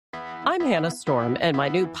I'm Hannah Storm, and my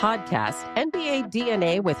new podcast, NBA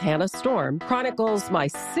DNA with Hannah Storm, chronicles my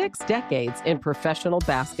 6 decades in professional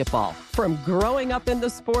basketball. From growing up in the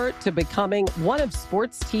sport to becoming one of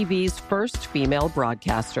sports TV's first female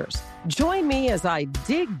broadcasters. Join me as I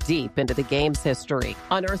dig deep into the game's history,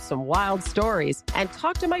 unearth some wild stories, and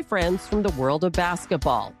talk to my friends from the world of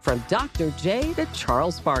basketball, from Dr. J to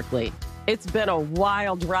Charles Barkley. It's been a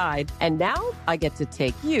wild ride, and now I get to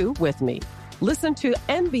take you with me. Listen to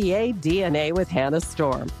NBA DNA with Hannah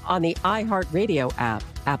Storm on the iHeartRadio app,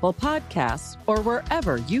 Apple Podcasts, or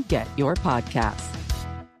wherever you get your podcasts.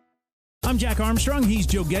 I'm Jack Armstrong. He's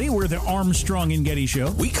Joe Getty. We're the Armstrong and Getty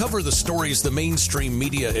Show. We cover the stories the mainstream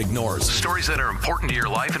media ignores. Stories that are important to your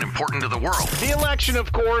life and important to the world. The election,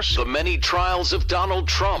 of course. The many trials of Donald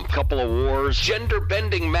Trump. Couple of wars.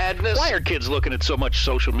 Gender-bending madness. Why are kids looking at so much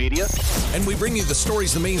social media? And we bring you the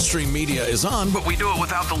stories the mainstream media is on, but we do it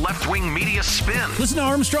without the left-wing media spin. Listen to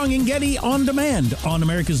Armstrong and Getty on demand on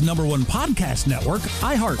America's #1 podcast network,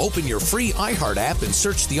 iHeart. Open your free iHeart app and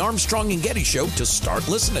search the Armstrong and Getty Show to start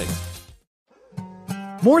listening.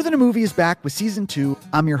 More Than a Movie is back with Season 2.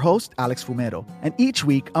 I'm your host, Alex Fumero, and each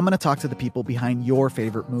week I'm going to talk to the people behind your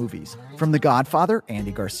favorite movies. From The Godfather,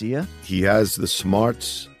 Andy Garcia. He has the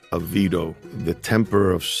smarts of Vito, the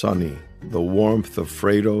temper of Sonny, the warmth of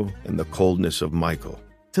Fredo, and the coldness of Michael.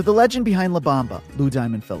 To the legend behind La Bamba, Lou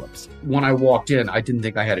Diamond Phillips. When I walked in, I didn't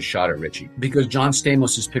think I had a shot at Richie because John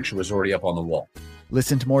Stamos' picture was already up on the wall.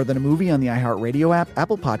 Listen to More Than a Movie on the iHeartRadio app,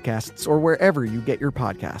 Apple Podcasts, or wherever you get your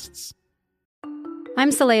podcasts. I'm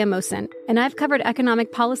Saleha Mohsen, and I've covered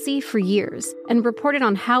economic policy for years and reported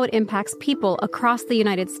on how it impacts people across the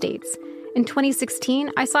United States. In 2016,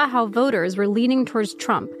 I saw how voters were leaning towards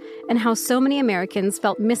Trump and how so many Americans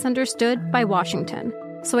felt misunderstood by Washington.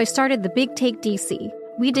 So I started The Big Take DC.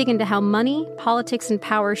 We dig into how money, politics, and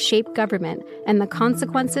power shape government and the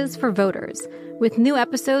consequences for voters. With new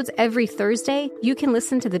episodes every Thursday, you can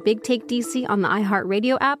listen to The Big Take DC on the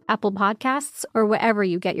iHeartRadio app, Apple Podcasts, or wherever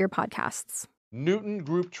you get your podcasts. Newton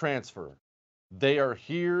Group Transfer. They are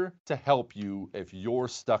here to help you if you're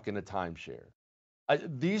stuck in a timeshare.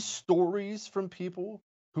 These stories from people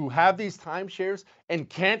who have these timeshares and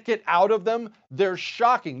can't get out of them, they're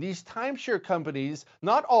shocking. These timeshare companies,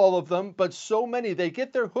 not all of them, but so many, they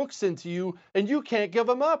get their hooks into you and you can't give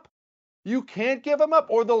them up. You can't give them up,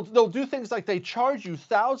 or they'll do things like they charge you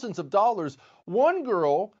thousands of dollars. One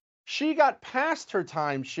girl, she got past her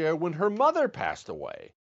timeshare when her mother passed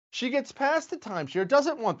away. She gets past the timeshare,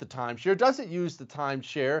 doesn't want the timeshare, doesn't use the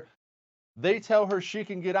timeshare. They tell her she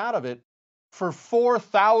can get out of it for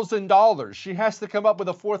 $4,000. She has to come up with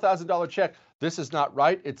a $4,000 check. This is not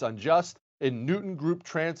right. It's unjust. And Newton Group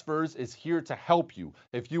Transfers is here to help you.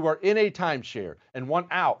 If you are in a timeshare and want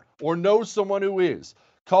out or know someone who is,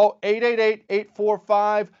 call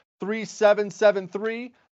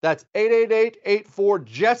 888-845-3773. That's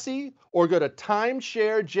 888-84-JESSE, or go to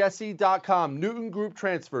timesharejesse.com. Newton Group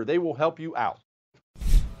Transfer. They will help you out.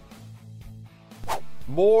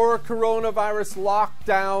 More coronavirus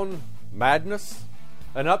lockdown madness.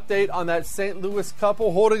 An update on that St. Louis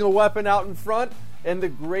couple holding a weapon out in front, and the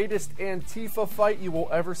greatest Antifa fight you will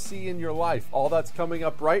ever see in your life. All that's coming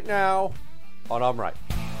up right now on I'm Right.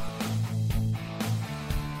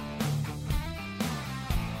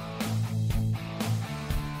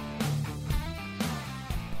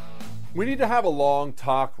 We need to have a long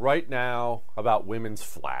talk right now about women's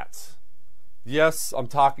flats. Yes, I'm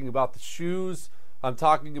talking about the shoes. I'm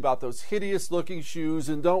talking about those hideous looking shoes,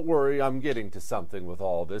 and don't worry, I'm getting to something with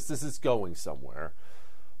all this. This is going somewhere.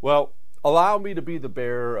 Well, allow me to be the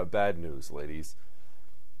bearer of bad news, ladies.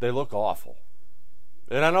 They look awful.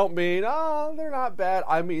 And I don't mean, they're not bad.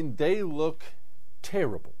 I mean, they look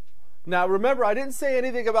terrible. Now, remember, I didn't say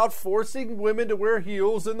anything about forcing women to wear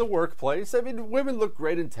heels in the workplace. I mean, women look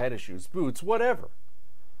great in tennis shoes, boots, whatever.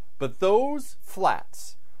 But those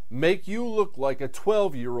flats make you look like a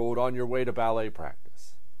 12-year-old on your way to ballet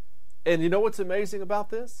practice. And you know what's amazing about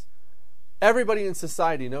this? Everybody in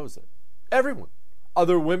society knows it. Everyone.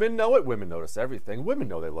 Other women know it. Women notice everything. Women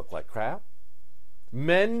know they look like crap.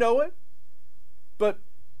 Men know it. But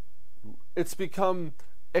it's become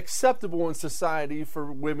acceptable in society for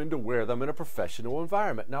women to wear them in a professional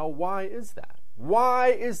environment. Now, why is that? Why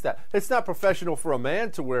is that? It's not professional for a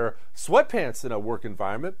man to wear sweatpants in a work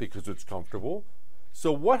environment because it's comfortable.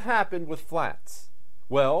 So what happened with flats?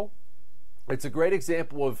 Well, it's a great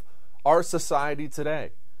example of our society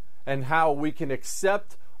today and how we can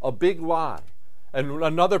accept a big lie. And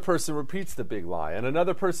another person repeats the big lie, and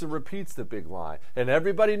another person repeats the big lie. And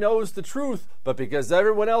everybody knows the truth, but because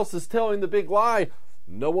everyone else is telling the big lie,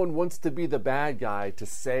 no one wants to be the bad guy to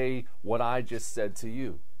say what I just said to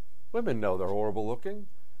you. Women know they're horrible looking.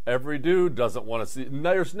 Every dude doesn't want to see.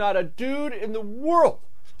 There's not a dude in the world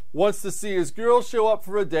wants to see his girl show up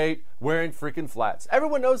for a date wearing freaking flats.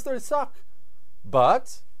 Everyone knows they suck.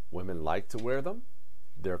 But women like to wear them.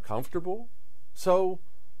 They're comfortable. So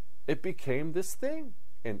it became this thing.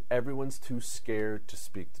 And everyone's too scared to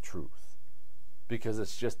speak the truth because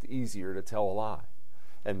it's just easier to tell a lie.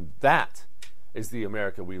 And that is the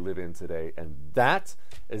America we live in today. And that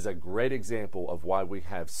is a great example of why we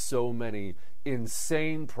have so many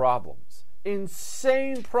insane problems.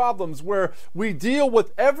 Insane problems where we deal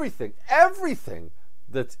with everything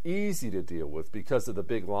that's easy to deal with because of the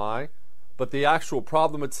big lie. But the actual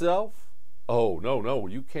problem itself, oh, no,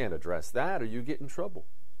 you can't address that or you get in trouble.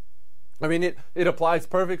 I mean, it applies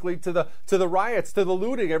perfectly to the riots, to the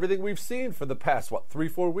looting, everything we've seen for the past,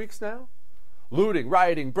 3-4 weeks now? Looting,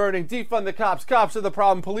 rioting, burning, defund the cops. Cops are the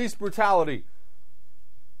problem. Police brutality.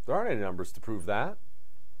 There aren't any numbers to prove that.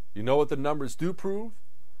 You know what the numbers do prove?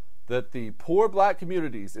 That the poor black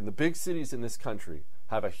communities in the big cities in this country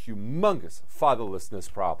have a humongous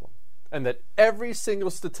fatherlessness problem. And that every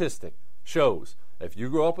single statistic shows if you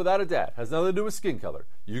grow up without a dad, has nothing to do with skin color,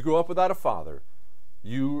 you grow up without a father,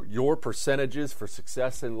 your percentages for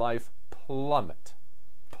success in life plummet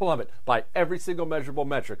by every single measurable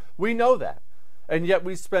metric. We know that. And yet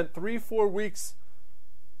we spent 3-4 weeks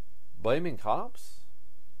blaming cops.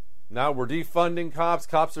 Now we're defunding cops.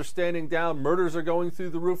 Cops are standing down. Murders are going through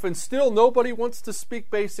the roof. And still nobody wants to speak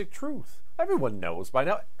basic truth. Everyone knows by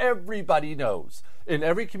now. Everybody knows. In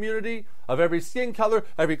every community, of every skin color,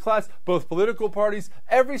 every class, both political parties,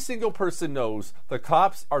 every single person knows the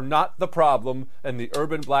cops are not the problem in the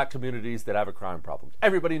urban black communities that have a crime problem.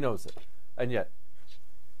 Everybody knows it. And yet,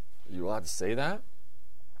 are you allowed to say that?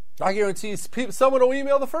 I guarantee someone will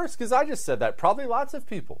email the First because I just said that. Probably lots of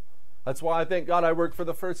people. That's why I thank God I work for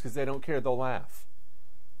the First because they don't care. They'll laugh.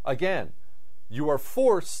 Again, you are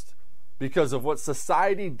forced because of what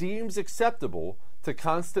society deems acceptable to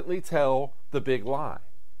constantly tell the big lie.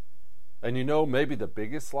 And you know, maybe the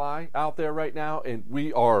biggest lie out there right now, and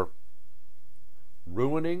we are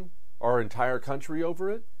ruining our entire country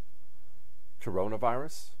over it,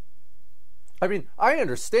 coronavirus. I mean, I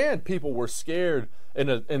understand people were scared in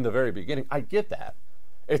the very beginning. I get that.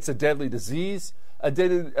 It's a deadly disease, a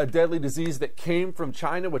deadly disease that came from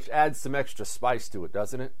China, which adds some extra spice to it,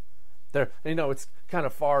 doesn't it? It's kind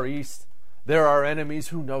of far east. There are enemies.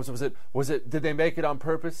 Who knows? Was it? Did they make it on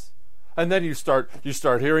purpose? And then you start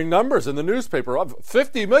hearing numbers in the newspaper of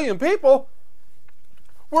 50 million people.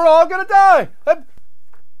 We're all going to die.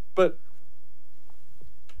 But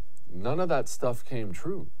none of that stuff came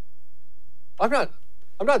true. I'm not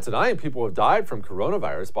denying people have died from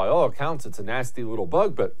coronavirus. By all accounts, it's a nasty little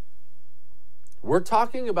bug, but we're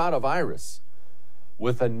talking about a virus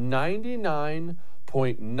with a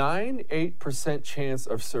 99.98% chance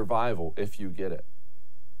of survival if you get it.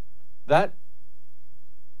 That's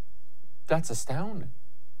astounding.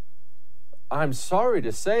 I'm sorry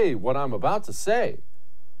to say what I'm about to say,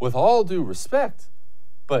 with all due respect,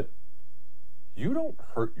 but you don't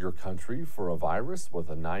hurt your country for a virus with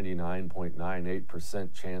a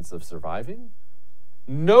 99.98% chance of surviving.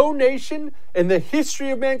 No nation in the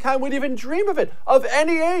history of mankind would even dream of it, of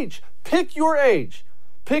any age. Pick your age,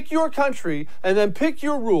 pick your country, and then pick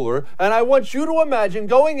your ruler, and I want you to imagine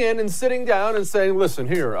going in and sitting down and saying, listen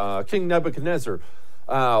here, King Nebuchadnezzar,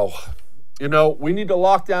 we need to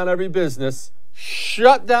lock down every business,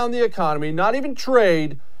 shut down the economy, not even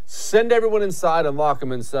trade, send everyone inside and lock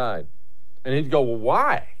them inside. And he'd go, well,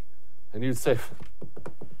 why? And you'd say,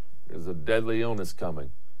 there's a deadly illness coming.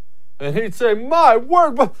 And he'd say, my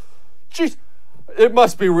word, but, geez, it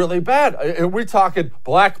must be really bad. Are we talking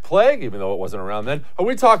Black Plague, even though it wasn't around then? Are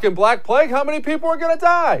we talking Black Plague? How many people are going to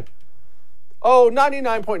die? Oh,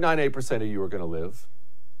 99.98% of you are going to live.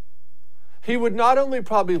 He would not only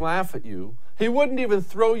probably laugh at you, he wouldn't even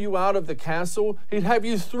throw you out of the castle. He'd have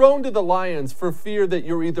you thrown to the lions for fear that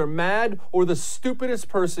you're either mad or the stupidest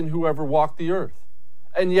person who ever walked the earth.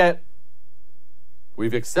 And yet,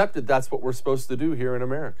 we've accepted that's what we're supposed to do here in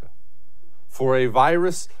America. For a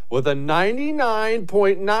virus with a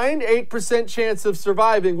 99.98% chance of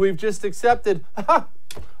surviving, we've just accepted, oh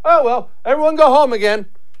well, everyone go home again,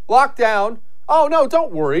 lockdown. Oh no,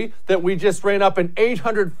 don't worry that we just ran up an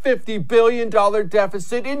 $850 billion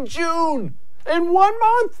deficit in June. In 1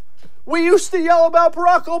 month. We used to yell about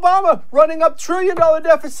Barack Obama running up $1 trillion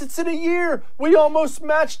deficits in a year. We almost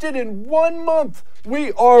matched it in 1 month.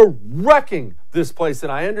 We are wrecking this place.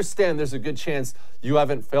 And I understand there's a good chance you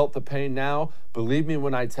haven't felt the pain now. Believe me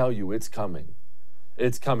when I tell you it's coming.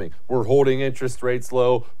 It's coming. We're holding interest rates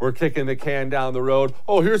low. We're kicking the can down the road.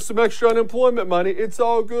 Oh, here's some extra unemployment money. It's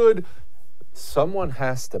all good. Someone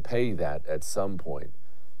has to pay that at some point.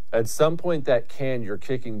 At some point, that can you're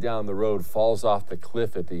kicking down the road falls off the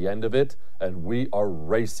cliff at the end of it, and we are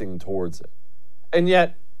racing towards it. And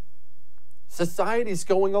yet, society's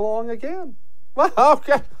going along again. Well,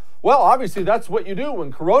 okay. Well, obviously, that's what you do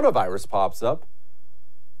when coronavirus pops up.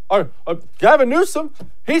 Gavin Newsom,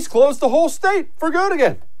 he's closed the whole state for good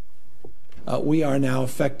again. We are now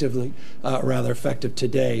effective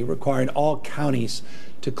today, requiring all counties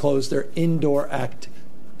to close their indoor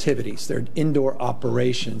activities, their indoor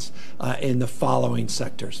operations in the following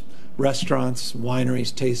sectors: restaurants,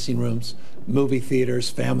 wineries, tasting rooms, movie theaters,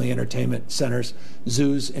 family entertainment centers,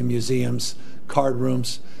 zoos and museums, card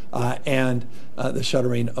rooms, and the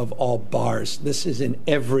shuttering of all bars. This is in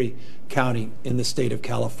every county in the state of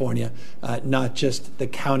California, not just the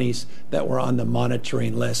counties that were on the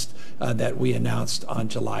monitoring list that we announced on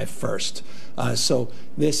July 1st. So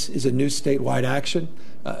this is a new statewide action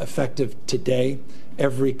effective today.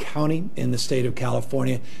 Every county in the state of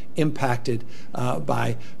California impacted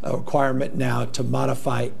by a requirement now to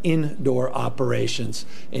modify indoor operations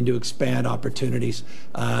and to expand opportunities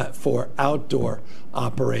for outdoor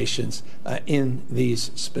operations in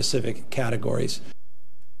these specific categories.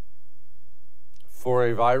 For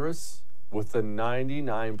a virus with a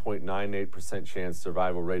 99.98% chance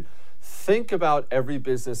survival rate, think about every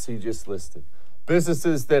business he just listed.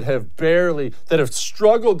 Businesses that have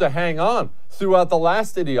struggled to hang on throughout the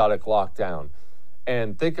last idiotic lockdown.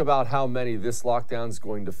 And think about how many this lockdown is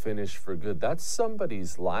going to finish for good. That's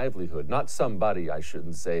somebody's livelihood. Not somebody, I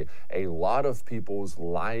shouldn't say. A lot of people's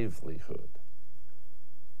livelihood.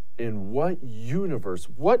 In what universe,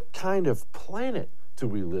 what kind of planet do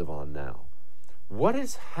we live on now? What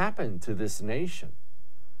has happened to this nation?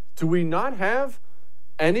 Do we not have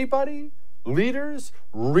anybody, leaders,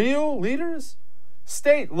 real leaders,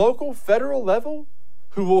 state, local, federal level,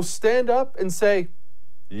 who will stand up and say,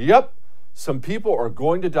 yep, some people are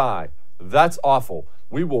going to die. That's awful.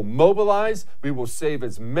 We will mobilize. We will save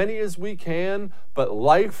as many as we can, but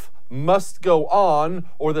life must go on,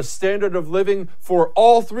 or the standard of living for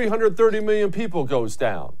all 330 million people goes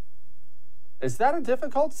down. Is that a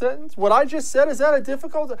difficult sentence? What I just said, is that a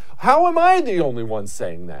difficult? How am I the only one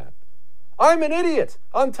saying that? I'm an idiot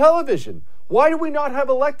on television. Why do we not have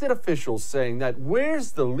elected officials saying that?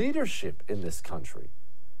 Where's the leadership in this country?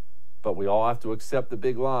 But we all have to accept the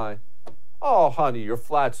big lie. Oh, honey, your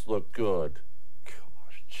flats look good.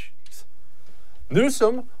 Gosh, jeez.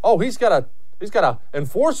 Newsom, he's got a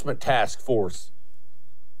enforcement task force.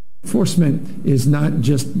 Enforcement is not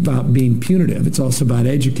just about being punitive. It's also about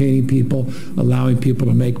educating people, allowing people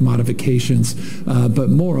to make modifications, but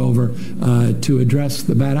moreover, to address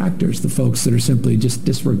the bad actors, the folks that are simply just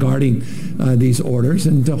disregarding these orders,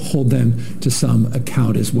 and to hold them to some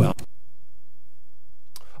account as well.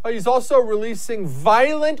 He's also releasing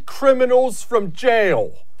violent criminals from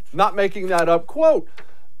jail. Not making that up. Quote,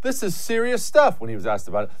 this is serious stuff, when he was asked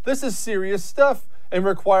about it. This is serious stuff and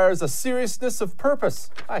requires a seriousness of purpose.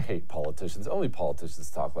 I hate politicians. Only politicians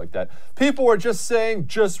talk like that. People are just saying,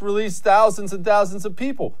 just release thousands and thousands of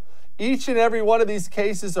people. Each and every one of these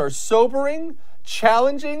cases are sobering,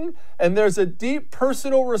 challenging, and there's a deep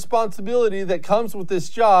personal responsibility that comes with this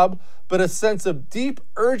job, but a sense of deep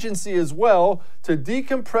urgency as well to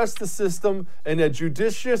decompress the system in a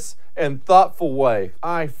judicious and thoughtful way.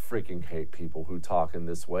 I freaking hate people who talk in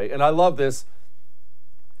this way. And I love this.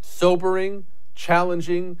 Sobering,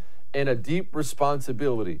 challenging, and a deep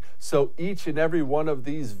responsibility. So each and every one of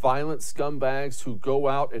these violent scumbags who go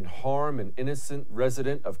out and harm an innocent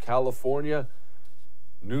resident of California,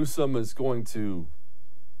 Newsom is going to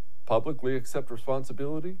publicly accept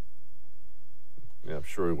responsibility? Yeah, I'm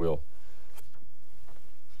sure he will.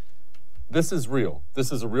 This is real.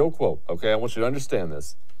 This is a real quote, okay? I want you to understand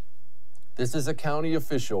this. This is a county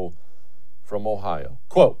official from Ohio.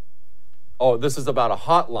 Quote, this is about a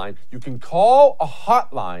hotline. You can call a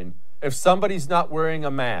hotline if somebody's not wearing a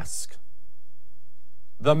mask.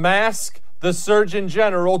 The mask the Surgeon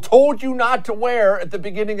General told you not to wear at the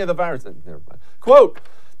beginning of the virus. Never mind. Quote,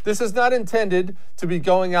 this is not intended to be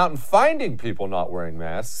going out and finding people not wearing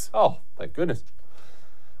masks. Oh, thank goodness.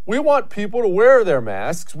 We want people to wear their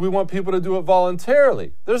masks. We want people to do it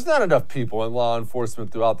voluntarily. There's not enough people in law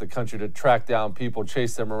enforcement throughout the country to track down people,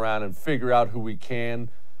 chase them around, and figure out who we can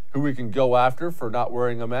go after for not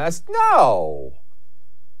wearing a mask. No.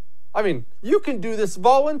 I mean, you can do this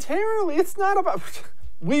voluntarily. It's not about...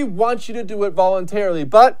 We want you to do it voluntarily,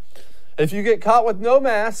 but if you get caught with no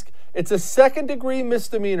mask It's a second-degree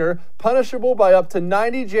misdemeanor, punishable by up to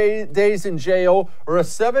 90 days in jail or a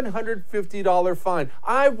 $750 fine.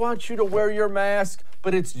 I want you to wear your mask,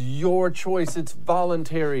 but it's your choice. It's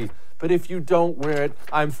voluntary. But if you don't wear it,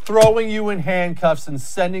 I'm throwing you in handcuffs and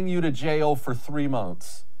sending you to jail for 3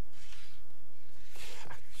 months.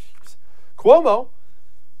 Cuomo,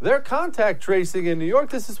 they're contact tracing in New York.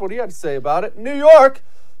 This is what he had to say about it. New York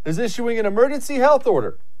is issuing an emergency health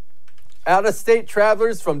order. Out-of-state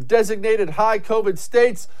travelers from designated high COVID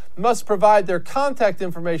states must provide their contact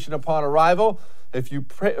information upon arrival. If you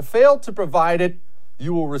fail to provide it,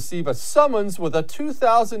 you will receive a summons with a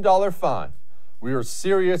 $2,000 fine. We are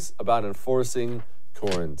serious about enforcing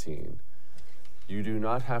quarantine. You do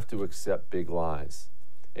not have to accept big lies.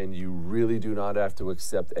 And you really do not have to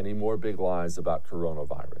accept any more big lies about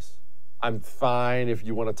coronavirus. I'm fine if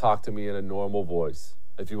you want to talk to me in a normal voice.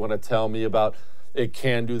 If you want to tell me about it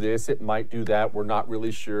can do this, it might do that, we're not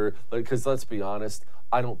really sure. Because let's be honest,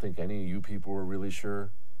 I don't think any of you people are really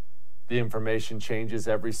sure. The information changes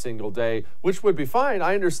every single day, which would be fine.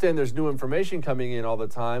 I understand there's new information coming in all the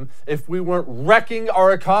time if we weren't wrecking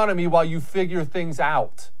our economy while you figure things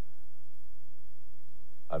out.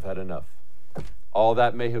 I've had enough. All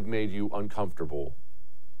that may have made you uncomfortable,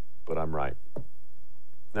 but I'm right.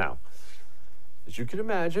 Now, as you can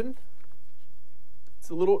imagine, it's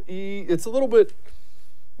a little bit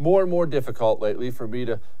more and more difficult lately for me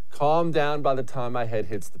to calm down by the time my head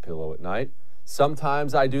hits the pillow at night.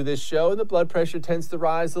 Sometimes I do this show and the blood pressure tends to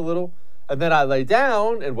rise a little, and then I lay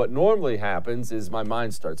down, and what normally happens is my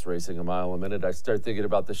mind starts racing a mile a minute. I start thinking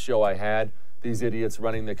about the show I had, these idiots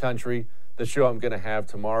running the country, the show I'm going to have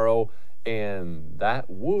tomorrow, and that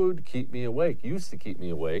would keep me awake, used to keep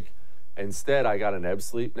me awake. Instead, I got an ebb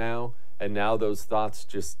sleep now, and now those thoughts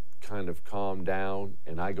just kind of calm down,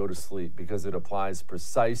 and I go to sleep because it applies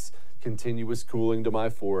precise, continuous cooling to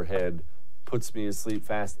my forehead, puts me asleep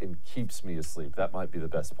fast, and keeps me asleep. That might be the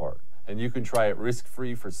best part. And you can try it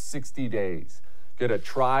risk-free for 60 days. Go to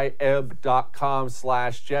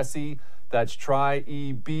tryebb.com/Jesse. That's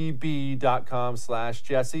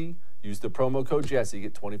tryebb.com/Jesse. Use the promo code Jesse,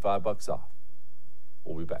 get $25 off.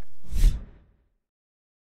 We'll be back.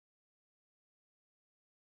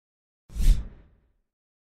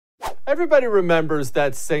 Everybody remembers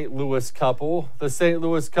that St. Louis couple, the St.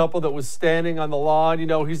 Louis couple that was standing on the lawn. You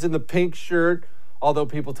know, he's in the pink shirt, although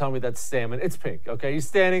people tell me that's salmon. It's pink, okay? He's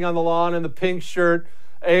standing on the lawn in the pink shirt,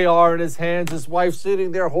 AR in his hands, his wife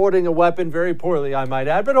sitting there holding a weapon, very poorly, I might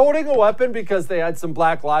add, but holding a weapon because they had some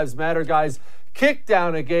Black Lives Matter guys kick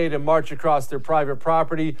down a gate and march across their private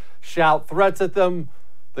property, shout threats at them.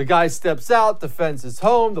 The guy steps out, defends his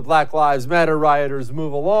home. The Black Lives Matter rioters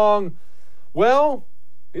move along. Well,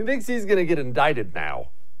 he thinks he's going to get indicted now.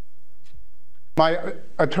 My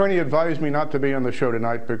attorney advised me not to be on the show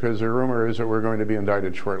tonight because the rumor is that we're going to be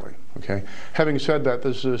indicted shortly. Okay. Having said that,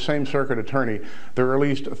 this is the same circuit attorney that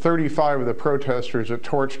released 35 of the protesters that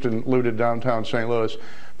torched and looted downtown St. Louis,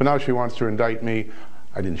 but now she wants to indict me.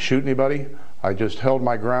 I didn't shoot anybody. I just held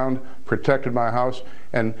my ground, protected my house,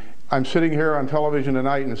 and I'm sitting here on television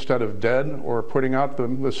tonight instead of dead or putting out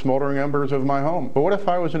the smoldering embers of my home. But what if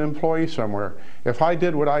I was an employee somewhere? If I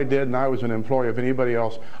did what I did and I was an employee of anybody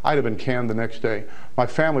else, I'd have been canned the next day. My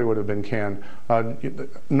family would have been canned.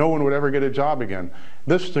 No one would ever get a job again.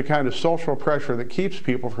 This is the kind of social pressure that keeps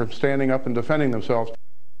people from standing up and defending themselves.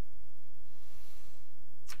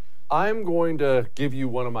 I'm going to give you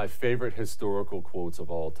one of my favorite historical quotes of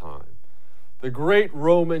all time. The great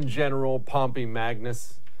Roman general Pompey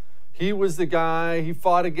Magnus. He was the guy, he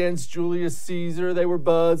fought against Julius Caesar. They were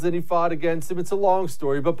buds, and he fought against him. It's a long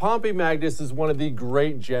story, but Pompey Magnus is one of the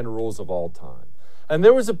great generals of all time. And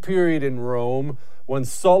there was a period in Rome when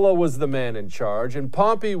Sulla was the man in charge, and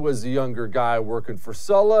Pompey was a younger guy working for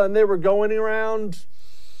Sulla, and they were going around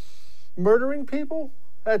murdering people.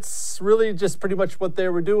 That's really just pretty much what they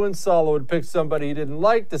were doing. Sulla would pick somebody he didn't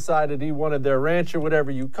like, decided he wanted their ranch or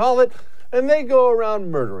whatever you call it, and they go around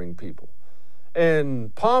murdering people.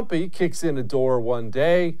 And Pompey kicks in a door one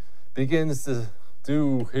day, begins to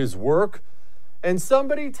do his work, and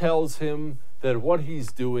somebody tells him that what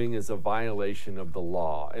he's doing is a violation of the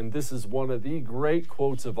law. And this is one of the great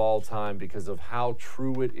quotes of all time because of how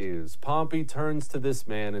true it is. Pompey turns to this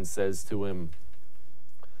man and says to him,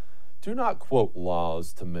 "Do not quote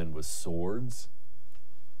laws to men with swords.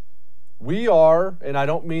 We are," and I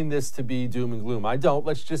don't mean this to be doom and gloom. I don't.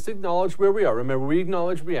 Let's just acknowledge where we are. Remember, we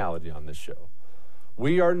acknowledge reality on this show.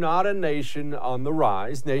 We are not a nation on the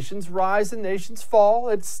rise. Nations rise and nations fall.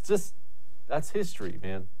 It's just, that's history,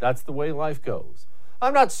 man. That's the way life goes.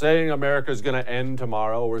 I'm not saying America's going to end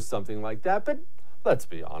tomorrow or something like that, but let's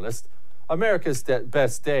be honest. America's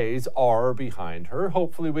best days are behind her.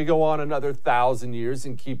 Hopefully we go on another 1,000 years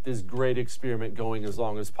and keep this great experiment going as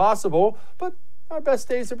long as possible. But our best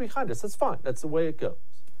days are behind us. That's fine. That's the way it goes.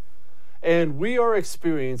 And we are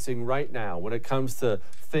experiencing right now, when it comes to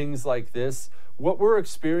things like this, what we're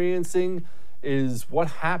experiencing is what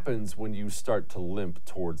happens when you start to limp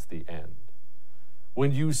towards the end.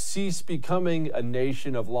 When you cease becoming a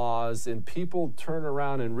nation of laws and people turn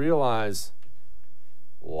around and realize,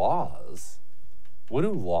 laws? What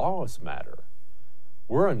do laws matter?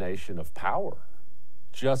 We're a nation of power,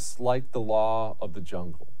 just like the law of the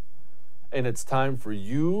jungle. And it's time for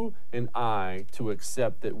you and I to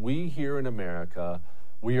accept that we here in America,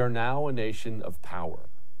 we are now a nation of power.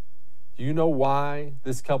 Do you know why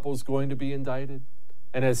this couple is going to be indicted?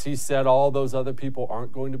 And as he said, all those other people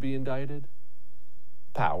aren't going to be indicted?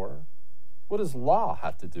 Power. What does law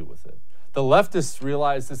have to do with it? The leftists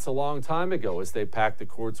realized this a long time ago as they pack the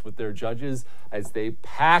courts with their judges, as they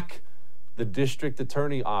pack the district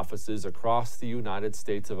attorney offices across the United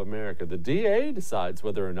States of America. The DA decides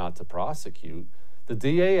whether or not to prosecute. The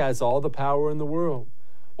DA has all the power in the world.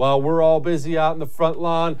 While we're all busy out in the front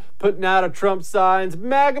lawn, putting out a Trump signs,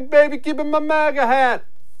 MAGA baby, keeping my MAGA hat.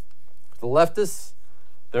 The leftists,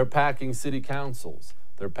 they're packing city councils.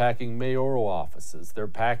 They're packing mayoral offices. They're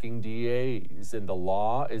packing DAs. And the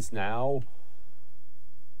law is now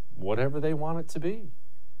whatever they want it to be.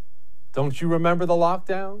 Don't you remember the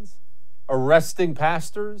lockdowns? Arresting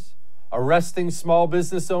pastors? Arresting small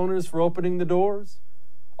business owners for opening the doors?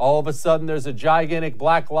 All of a sudden, there's a gigantic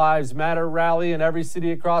Black Lives Matter rally in every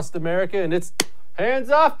city across America, and it's hands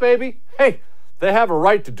off, baby. Hey, they have a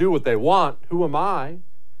right to do what they want. Who am I?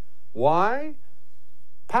 Why?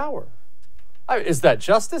 Power. Is that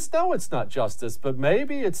justice? No, it's not justice, but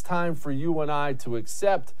maybe it's time for you and I to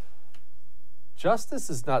accept justice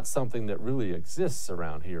is not something that really exists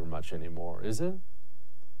around here much anymore, is it?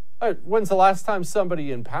 When's the last time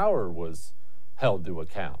somebody in power was held to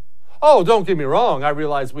account? Oh, don't get me wrong. I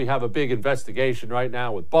realize we have a big investigation right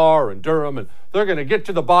now with Barr and Durham, and they're going to get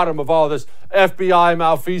to the bottom of all this FBI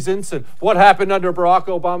malfeasance and what happened under Barack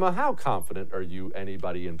Obama. How confident are you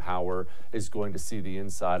anybody in power is going to see the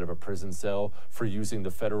inside of a prison cell for using the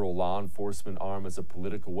federal law enforcement arm as a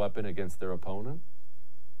political weapon against their opponent?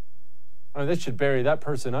 I mean, they should bury that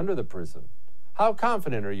person under the prison. How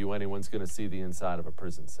confident are you anyone's going to see the inside of a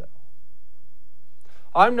prison cell?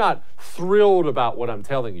 I'm not thrilled about what I'm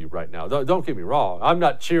telling you right now. Don't get me wrong. I'm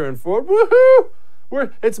not cheering for it.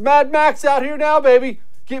 Woohoo! It's Mad Max out here now, baby.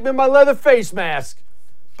 Keep me in my leather face mask.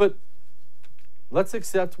 But let's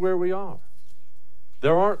accept where we are.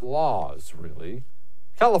 There aren't laws, really.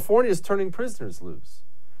 California is turning prisoners loose.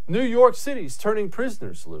 New York City is turning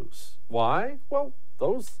prisoners loose. Why? Well,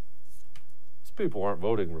 those people aren't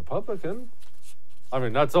voting Republican. I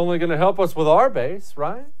mean, that's only going to help us with our base,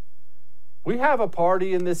 right? We have a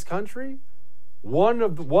party in this country,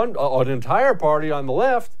 an entire party on the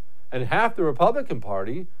left, and half the Republican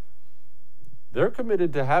Party. They're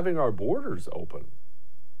committed to having our borders open.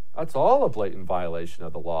 That's all a blatant violation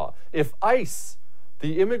of the law. If ICE,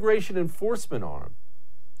 the immigration enforcement arm,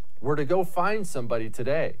 were to go find somebody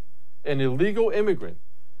today, an illegal immigrant,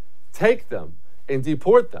 take them and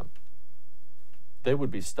deport them, they would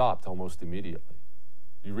be stopped almost immediately.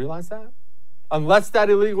 You realize that? Unless that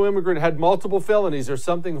illegal immigrant had multiple felonies or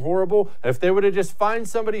something horrible, if they were to just find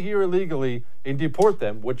somebody here illegally and deport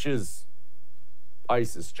them, which is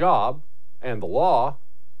ICE's job and the law,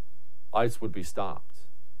 ICE would be stopped.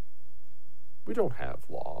 We don't have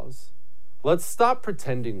laws. Let's stop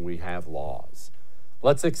pretending we have laws.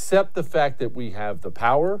 Let's accept the fact that we have the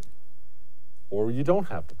power or you don't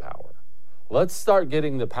have the power. Let's start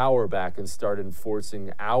getting the power back and start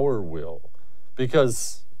enforcing our will,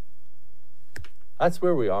 because that's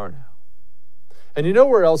where we are now. And you know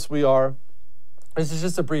where else we are? This is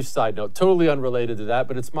just a brief side note, totally unrelated to that,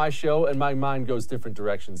 but it's my show and my mind goes different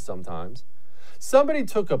directions sometimes. Somebody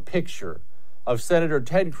took a picture of Senator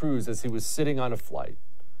Ted Cruz as he was sitting on a flight.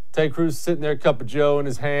 Ted Cruz sitting there, cup of Joe in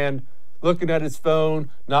his hand, looking at his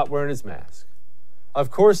phone, not wearing his mask.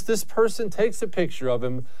 Of course, this person takes a picture of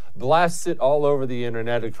him, blasts it all over the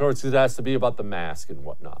internet. Of course, it has to be about the mask and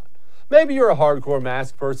whatnot. Maybe you're a hardcore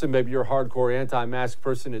mask person. Maybe you're a hardcore anti-mask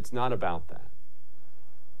person. It's not about that.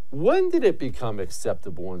 When did it become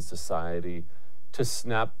acceptable in society to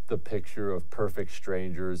snap the picture of perfect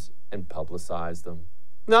strangers and publicize them?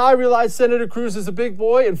 Now, I realize Senator Cruz is a big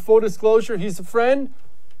boy, and full disclosure, he's a friend.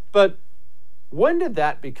 But when did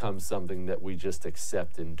that become something that we just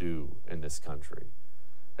accept and do in this country?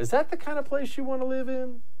 Is that the kind of place you want to live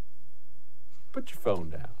in? Put your phone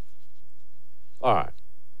down. All right.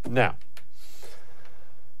 Now,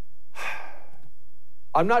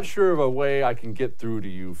 I'm not sure of a way I can get through to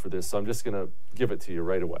you for this, so I'm just going to give it to you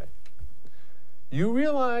right away. You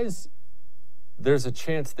realize there's a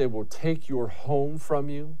chance they will take your home from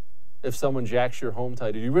you if someone jacks your home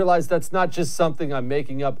title. You realize that's not just something I'm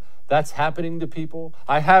making up. That's happening to people.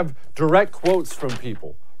 I have direct quotes from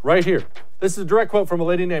people right here. This is a direct quote from a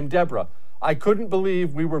lady named Deborah. I couldn't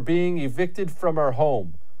believe we were being evicted from our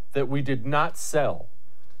home that we did not sell.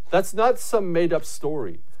 That's not some made-up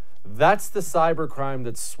story. That's the cybercrime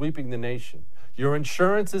that's sweeping the nation. Your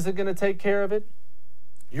insurance isn't going to take care of it.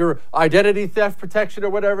 Your identity theft protection or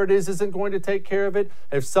whatever it is isn't going to take care of it.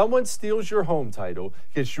 If someone steals your home title,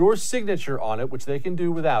 gets your signature on it, which they can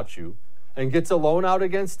do without you, and gets a loan out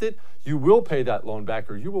against it, you will pay that loan back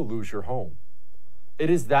or you will lose your home. It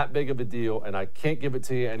is that big of a deal, and I can't give it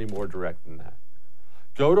to you any more direct than that.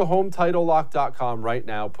 Go to HometitleLock.com right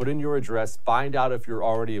now, put in your address, find out if you're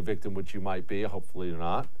already a victim, which you might be, hopefully you're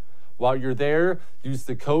not. While you're there, use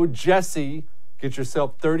the code Jesse, get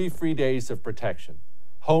yourself 30 free days of protection.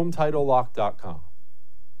 HometitleLock.com.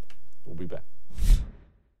 We'll be back.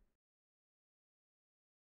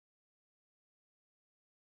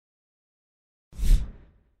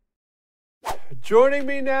 Joining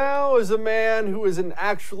me now is a man who is an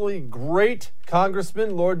actually great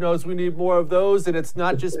congressman. Lord knows we need more of those, and it's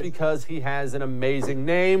not just because he has an amazing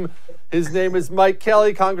name. His name is Mike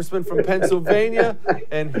Kelly, congressman from Pennsylvania,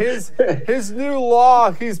 and his new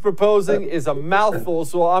law he's proposing is a mouthful,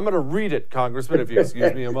 so I'm going to read it, Congressman, if you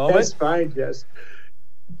excuse me a moment. That's fine, yes.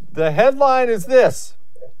 The headline is this.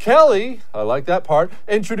 Kelly, I like that part,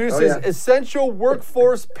 introduces Essential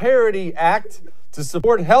Workforce Parity Act to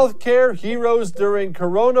support healthcare heroes during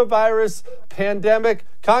coronavirus pandemic.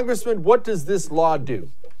 Congressman, what does this law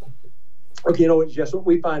do? Okay, Jess, what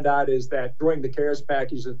we found out is that during the CARES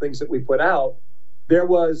package and things that we put out, there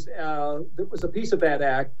was a piece of that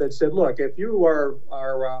act that said, look, if you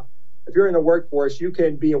if you're in the workforce, you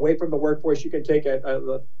can be away from the workforce. You can take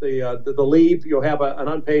the leave. You'll have an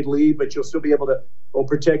unpaid leave, but you'll still be able to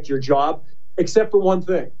protect your job, except for one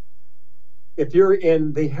thing. If you're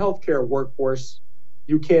in the healthcare workforce,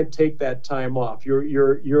 you can't take that time off.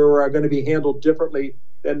 You're going to be handled differently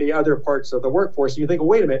than the other parts of the workforce. And you think, well,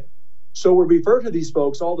 wait a minute. So we refer to these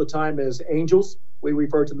folks all the time as angels. We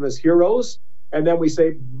refer to them as heroes. And then we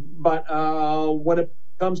say, but when it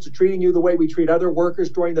comes to treating you the way we treat other workers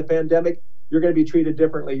during the pandemic, you're going to be treated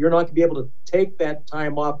differently. You're not going to be able to take that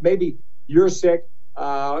time off. Maybe you're sick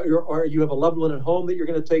or you have a loved one at home that you're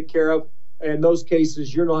going to take care of. In those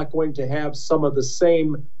cases, you're not going to have some of the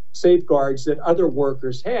same safeguards that other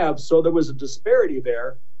workers have. So there was a disparity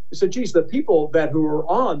there. I said, geez, the people who are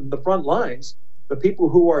on the front lines, the people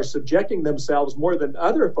who are subjecting themselves more than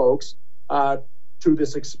other folks to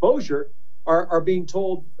this exposure are being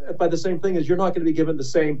told by the same thing as you're not going to be given the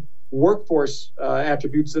same workforce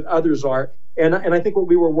attributes that others are. And I think what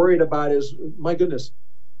we were worried about is, my goodness,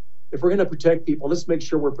 if we're going to protect people, let's make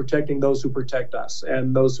sure we're protecting those who protect us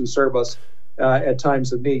and those who serve us at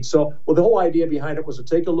times of need. So, the whole idea behind it was to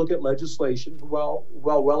take a look at legislation,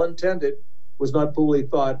 well intended, was not fully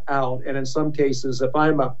thought out. And in some cases, if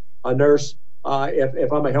I'm a nurse,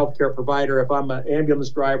 if I'm a healthcare provider, if I'm an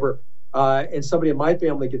ambulance driver, and somebody in my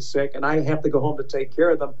family gets sick and I have to go home to take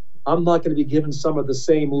care of them, I'm not going to be given some of the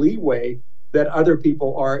same leeway that other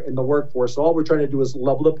people are in the workforce. So all we're trying to do is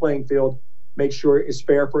level the playing field, make sure it's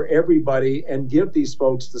fair for everybody, and give these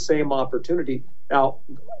folks the same opportunity. Now,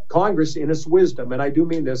 Congress, in its wisdom, and I do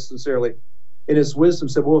mean this sincerely, in its wisdom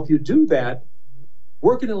said, well, if you do that,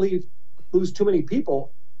 we're going to lose too many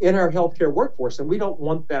people in our healthcare workforce, and we don't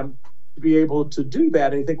want them to be able to do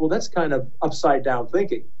that. And you think, well, that's kind of upside down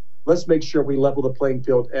thinking. Let's make sure we level the playing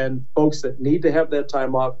field, and folks that need to have that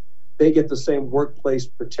time off, they get the same workplace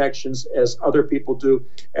protections as other people do,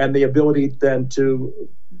 and the ability then to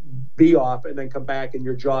be off and then come back and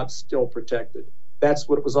your job's still protected. That's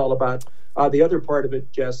what it was all about. The other part of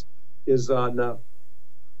it, Jess, is on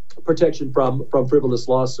protection from frivolous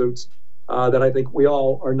lawsuits that I think we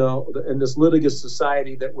all know in this litigious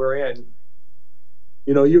society that we're in.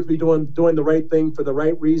 You know, you could be doing the right thing for the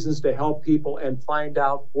right reasons to help people and find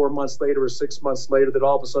out 4 months later or 6 months later that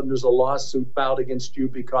all of a sudden there's a lawsuit filed against you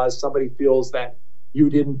because somebody feels that you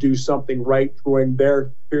didn't do something right during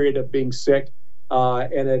their period of being sick.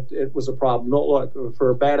 And it was a problem. No, look,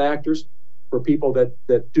 for bad actors, for people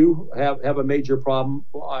that do have a major problem,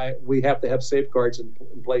 we have to have safeguards in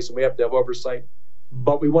place and we have to have oversight.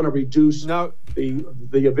 But we want to reduce the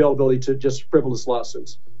availability to just frivolous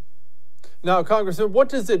lawsuits. Now, Congressman, what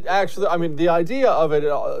does it actually, I mean, the idea of it,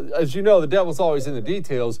 as you know, the devil's always in the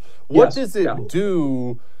details. What does it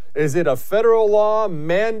do Is it a federal law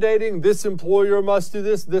mandating this employer must do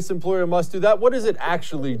this employer must do that? What does it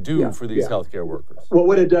actually do for these healthcare workers? Well,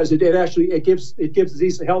 what it does, it gives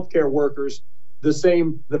these healthcare workers the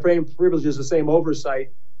same privileges, the same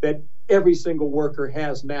oversight that every single worker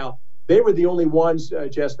has now. They were the only ones,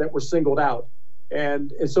 Jess, that were singled out.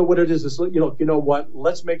 And so what it is, you know what,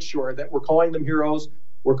 let's make sure that we're calling them heroes.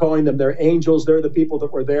 We're calling them their angels. They're the people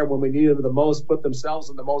that were there when we needed them the most, put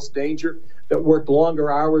themselves in the most danger, that worked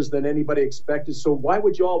longer hours than anybody expected. So why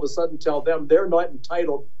would you all of a sudden tell them they're not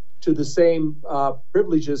entitled to the same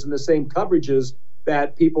privileges and the same coverages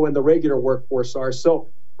that people in the regular workforce are? So,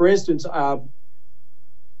 for instance,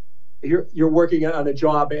 you're working on a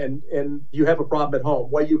job and you have a problem at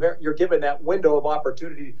home. Well, you're given that window of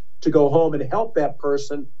opportunity to go home and help that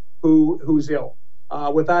person who's ill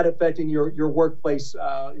without affecting your workplace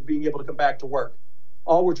being able to come back to work.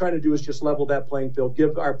 All we're trying to do is just level that playing field,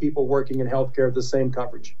 give our people working in healthcare the same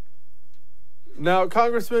coverage. Now,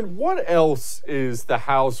 Congressman, what else is the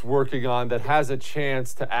House working on that has a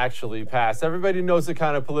chance to actually pass? Everybody knows the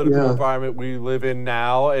kind of political environment we live in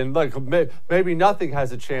now, and look, maybe nothing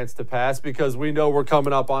has a chance to pass because we know we're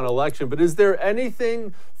coming up on election, but is there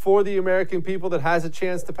anything for the American people that has a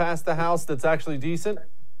chance to pass the House that's actually decent?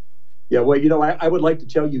 Yeah, well, I would like to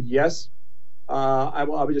tell you yes. I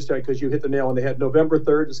would just tell you, because you hit the nail on the head. November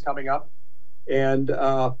 3rd is coming up, and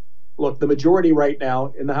look, the majority right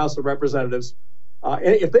now in the House of Representatives,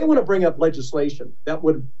 if they want to bring up legislation that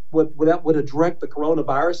would address the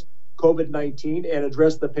coronavirus, COVID-19, and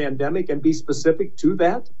address the pandemic and be specific to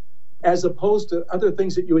that, as opposed to other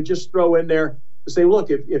things that you would just throw in there to say, look,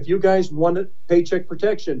 if you guys want paycheck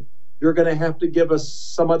protection, you're going to have to give us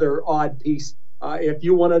some other odd piece. If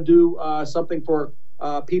you want to do something for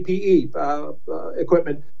PPE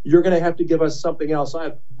equipment, you're going to have to give us something else.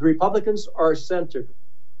 The Republicans are centered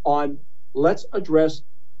on let's address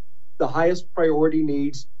the highest priority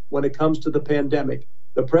needs when it comes to the pandemic.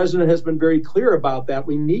 The president has been very clear about that.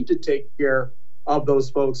 We need to take care of those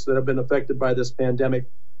folks that have been affected by this pandemic.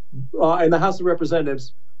 In the House of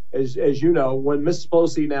Representatives, as you know, when Mrs.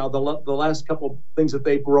 Pelosi now, the last couple of things that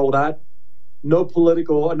they've rolled out, no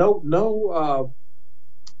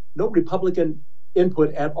Republican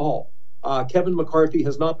input at all. Kevin McCarthy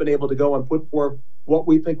has not been able to go and put forth what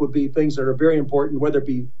we think would be things that are very important, whether it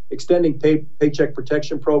be extending paycheck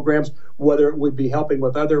protection programs, whether it would be helping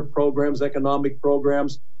with other programs, economic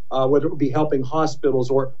programs, whether it would be helping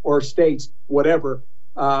hospitals or states, whatever.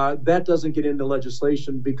 That doesn't get into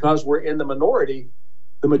legislation because we're in the minority.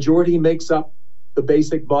 The majority makes up the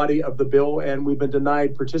basic body of the bill, and we've been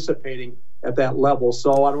denied participating at that level.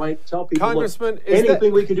 So I might tell people, Congressman, look,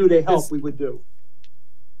 anything we can do to help, we would do.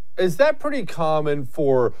 Is that pretty common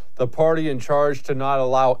for the party in charge to not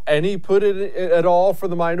allow any put in at all for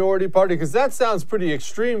the minority party? Because that sounds pretty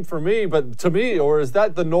extreme for me, but to me, or is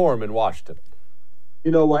that the norm in Washington?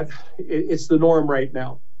 You know what? It's the norm right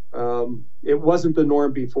now. It wasn't the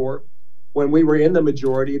norm before. When we were in the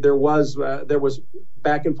majority, there was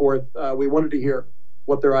back and forth. We wanted to hear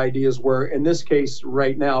what their ideas were. In this case,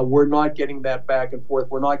 right now, we're not getting that back and forth.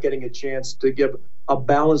 We're not getting a chance to give a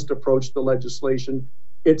balanced approach to legislation.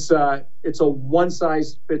 It's a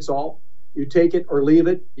one-size-fits-all. You take it or leave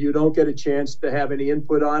it. You don't get a chance to have any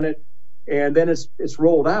input on it. And then it's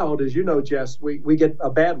rolled out. As you know, Jess, we get a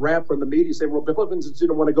bad rap from the media saying, well, Republicans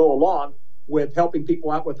didn't want to go along with helping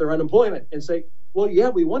people out with their unemployment, and say, well, yeah,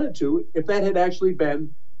 we wanted to if that had actually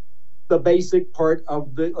been the basic part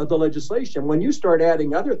of the legislation. When you start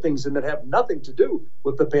adding other things in that have nothing to do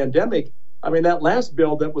with the pandemic, I mean, that last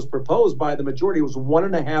bill that was proposed by the majority was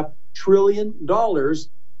 $1.5 trillion,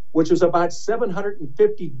 which was about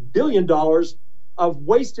 $750 billion of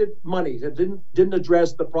wasted money that didn't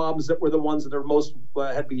address the problems that were the ones that are most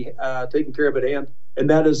had to be taken care of at hand, and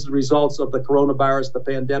that is the results of the coronavirus, the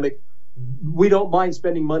pandemic. We don't mind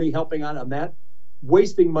spending money helping out on that.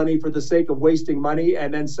 Wasting money for the sake of wasting money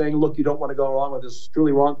and then saying, look, you don't want to go along with this is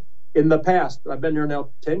truly wrong. In the past, I've been here now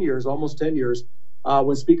 10 years, almost 10 years,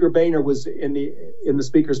 when Speaker Boehner was in the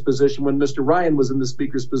speaker's position, when Mr. Ryan was in the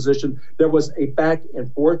speaker's position, there was a back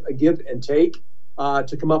and forth, a give and take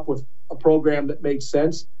to come up with a program that made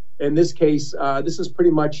sense. In this case, this is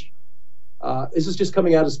pretty much, this is just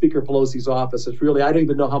coming out of Speaker Pelosi's office. It's really, I don't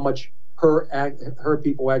even know how much her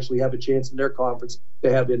people actually have a chance in their conference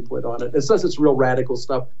to have input on it. It's real radical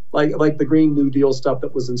stuff, like the Green New Deal stuff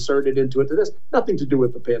that was inserted into it. It has nothing to do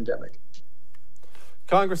with the pandemic.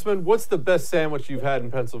 Congressman, what's the best sandwich you've had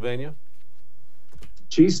in Pennsylvania?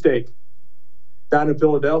 Cheesesteak down in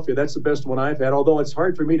Philadelphia. That's the best one I've had, although it's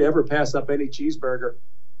hard for me to ever pass up any cheeseburger.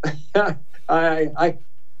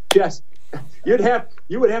 Yes,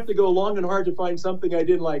 You would have to go long and hard to find something I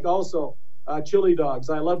didn't like. Also, chili dogs.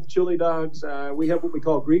 I love chili dogs. We have what we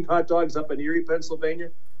call Greek hot dogs up in Erie, Pennsylvania,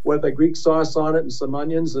 with a Greek sauce on it and some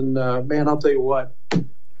onions. And man, I'll tell you what,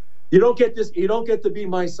 you don't get to be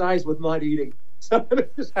my size with not eating. So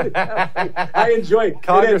I enjoy it.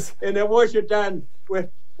 Congress. And then wash it down with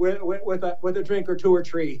a drink or two or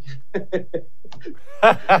three.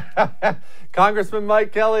 Congressman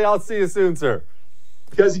Mike Kelly, I'll see you soon, sir.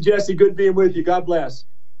 Cousin Jesse, good being with you. God bless.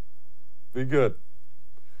 Be good.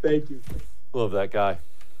 Thank you. Love that guy.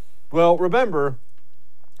 Well, remember,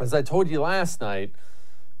 as I told you last night,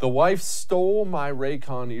 the wife stole my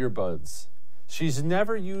Raycon earbuds. She's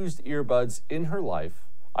never used earbuds in her life.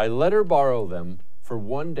 I let her borrow them for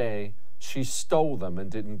one day. She stole them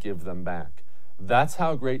and didn't give them back. That's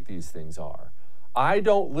how great these things are. I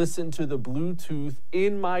don't listen to the Bluetooth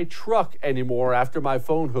in my truck anymore after my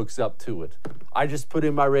phone hooks up to it. I just put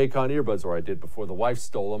in my Raycon earbuds, or I did before the wife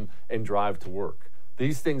stole them, and drive to work.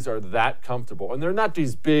 These things are that comfortable. And they're not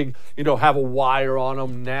these big, have a wire on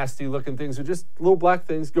them, nasty looking things. They're just little black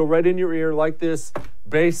things, go right in your ear like this.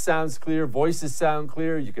 Bass sounds clear, voices sound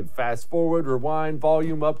clear. You can fast forward, rewind,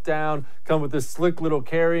 volume up, down. Come with this slick little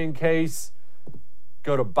carrying case.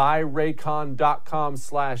 Go to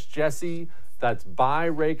buyraycon.com/Jesse. That's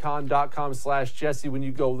buyraycon.com/Jesse. When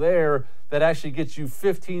you go there, that actually gets you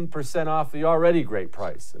 15% off the already great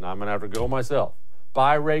price. And I'm going to have to go myself.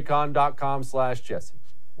 buyraycon.com/Jesse.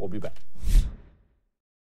 We'll be back.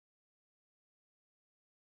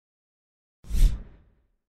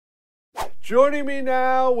 Joining me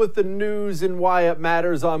now with the news and why it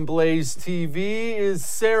matters on Blaze TV is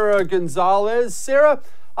Sarah Gonzalez. Sarah,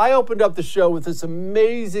 I opened up the show with this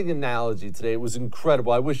amazing analogy today. It was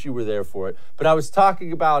incredible. I wish you were there for it. But I was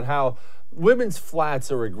talking about how women's flats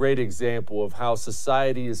are a great example of how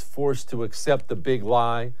society is forced to accept the big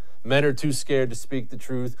lie. Men are too scared to speak the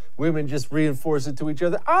truth. Women just reinforce it to each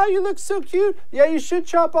other. Oh, you look so cute. Yeah, you should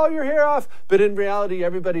chop all your hair off. But in reality,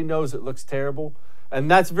 everybody knows it looks terrible. And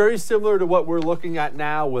that's very similar to what we're looking at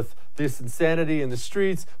now with this insanity in the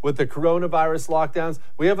streets, with the coronavirus lockdowns.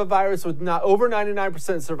 We have a virus with over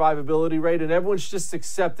 99% survivability rate, and everyone's just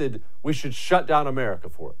accepted we should shut down America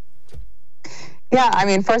for it. Yeah, I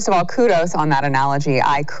mean, first of all, kudos on that analogy.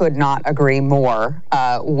 I could not agree more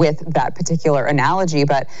with that particular analogy.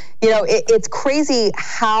 But, it's crazy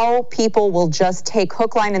how people will just take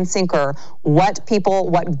hook, line, and sinker what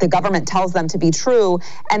the government tells them to be true,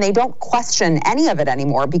 and they don't question any of it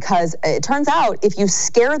anymore, because it turns out if you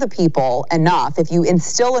scare the people enough, if you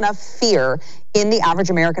instill enough fear in the average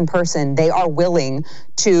American person, they are willing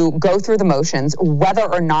to go through the motions, whether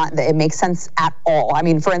or not it makes sense at all. I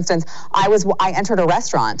mean, for instance, I entered a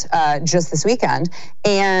restaurant just this weekend,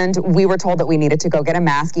 and we were told that we needed to go get a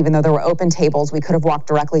mask, even though there were open tables. We could have walked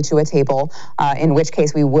directly to a table, in which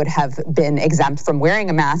case we would have been exempt from wearing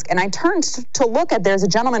a mask. And I turned to look at, there's a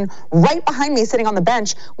gentleman right behind me sitting on the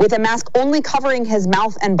bench with a mask only covering his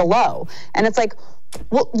mouth and below. And it's like,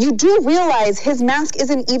 well, you do realize his mask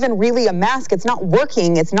isn't even really a mask. It's not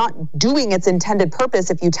working. It's not doing its intended purpose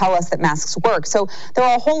if you tell us that masks work. So there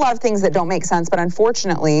are a whole lot of things that don't make sense. But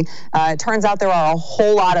unfortunately, it turns out there are a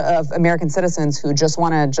whole lot of American citizens who just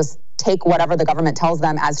want to take whatever the government tells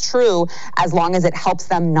them as true, as long as it helps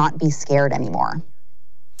them not be scared anymore.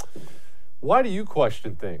 Why do you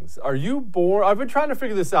question things? Are you born? I've been trying to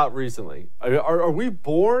figure this out recently. Are we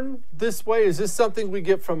born this way? Is this something we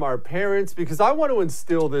get from our parents? Because I want to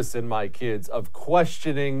instill this in my kids of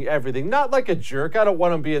questioning everything. Not like a jerk. I don't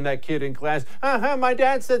want them being that kid in class. My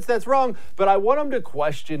dad says that's wrong. But I want them to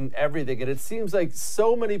question everything. And it seems like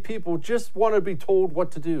so many people just want to be told what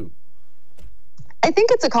to do. I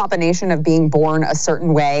think it's a combination of being born a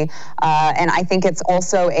certain way, and I think it's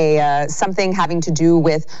also something having to do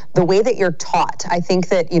with the way that you're taught. I think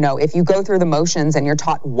that, if you go through the motions and you're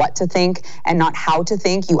taught what to think and not how to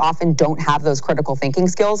think, you often don't have those critical thinking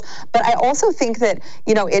skills. But I also think that,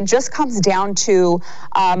 it just comes down to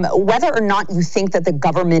whether or not you think that the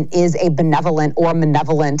government is a benevolent or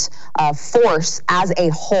malevolent force as a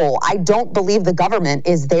whole. I don't believe the government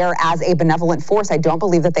is there as a benevolent force. I don't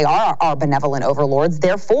believe that they are our benevolent overlords.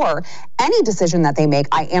 Therefore, any decision that they make,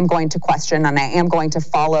 I am going to question, and I am going to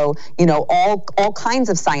follow, all kinds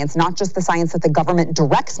of science, not just the science that the government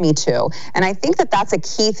directs me to. And I think that that's a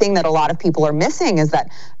key thing that a lot of people are missing, is that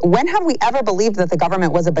when have we ever believed that the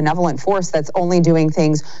government was a benevolent force that's only doing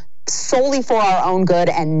things solely for our own good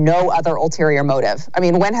and no other ulterior motive? I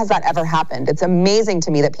mean, when has that ever happened? It's amazing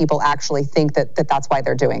to me that people actually think that that's why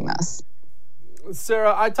they're doing this.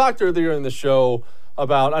 Sarah, I talked earlier in the show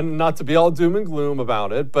about, and not to be all doom and gloom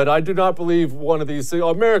about it, but I do not believe one of these things,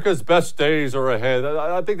 America's best days are ahead.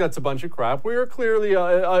 I think that's a bunch of crap. We are clearly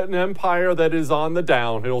an empire that is on the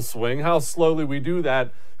downhill swing. How slowly we do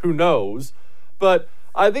that, who knows? But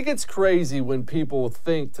I think it's crazy when people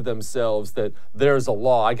think to themselves that there's a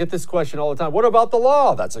law. I get this question all the time. What about the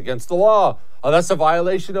law? That's against the law. That's a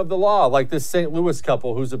violation of the law, like this St. Louis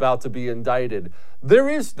couple who's about to be indicted. There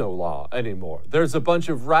is no law anymore. There's a bunch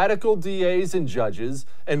of radical DAs and judges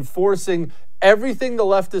enforcing everything the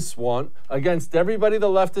leftists want against everybody the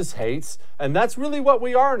leftist hates, and that's really what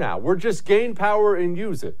we are now. We're just gain power and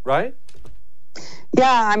use it, right?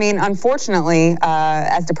 Yeah, I mean, unfortunately,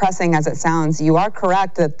 as depressing as it sounds, you are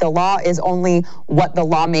correct that the law is only what the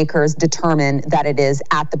lawmakers determine that it is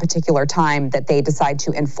at the particular time that they decide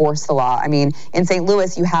to enforce the law. I mean, in St.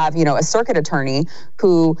 Louis, you have, a circuit attorney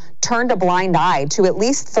who turned a blind eye to at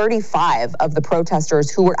least 35 of the protesters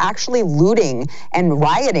who were actually looting and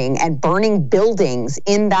rioting and burning buildings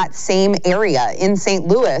in that same area in St.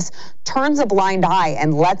 Louis, turns a blind eye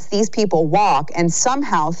and lets these people walk and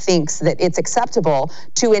somehow thinks that it's acceptable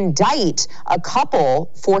to indict a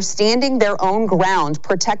couple for standing their own ground,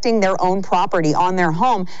 protecting their own property on their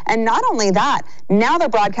home. And not only that, now they're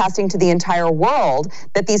broadcasting to the entire world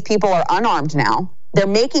that these people are unarmed now. They're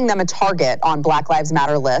making them a target on Black Lives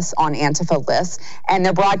Matter lists, on Antifa lists, and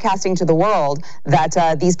they're broadcasting to the world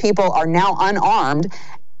that these people are now unarmed.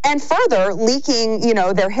 And further, leaking,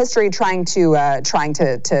 their history, trying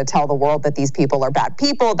to tell the world that these people are bad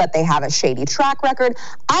people, that they have a shady track record.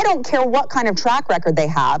 I don't care what kind of track record they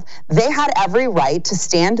have. They had every right to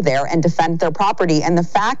stand there and defend their property. And the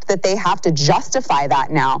fact that they have to justify that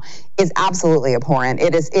now is absolutely abhorrent.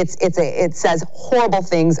 It says horrible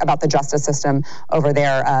things about the justice system over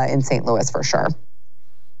there in St. Louis for sure.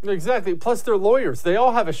 Exactly. Plus, they're lawyers. They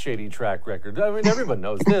all have a shady track record. I mean, everyone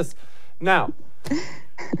knows this. Now,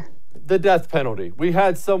 the death penalty. We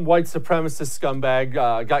had some white supremacist scumbag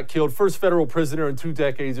got killed, first federal prisoner in 2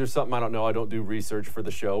 decades or something. I don't know. I don't do research for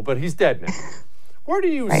the show, but he's dead now. Where do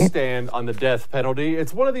you stand on the death penalty?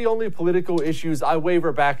 It's one of the only political issues I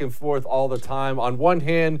waver back and forth all the time. On one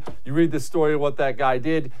hand, you read the story of what that guy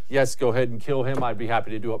did. Yes, go ahead and kill him. I'd be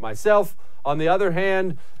happy to do it myself. On the other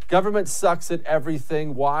hand, government sucks at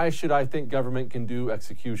everything. Why should I think government can do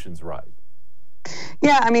executions right?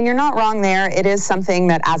 Yeah, I mean, you're not wrong there. It is something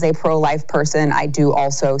that as a pro-life person, I do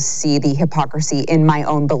also see the hypocrisy in my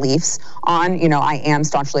own beliefs on. I am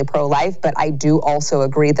staunchly pro-life, but I do also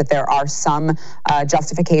agree that there are some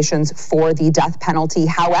justifications for the death penalty.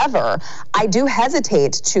 However, I do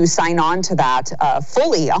hesitate to sign on to that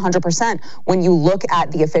fully 100% when you look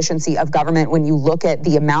at the efficiency of government, when you look at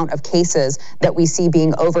the amount of cases that we see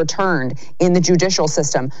being overturned in the judicial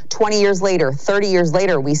system. 20 years later, 30 years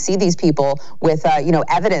later, we see these people with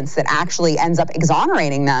evidence that actually ends up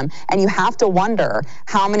exonerating them. And you have to wonder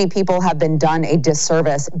how many people have been done a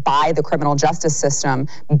disservice by the criminal justice system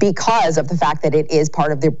because of the fact that it is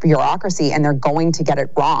part of the bureaucracy and they're going to get it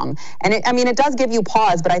wrong. And it does give you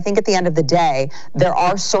pause, but I think at the end of the day, there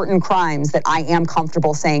are certain crimes that I am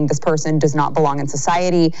comfortable saying this person does not belong in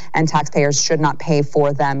society and taxpayers should not pay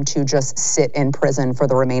for them to just sit in prison for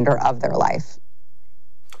the remainder of their life.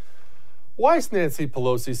 Why is Nancy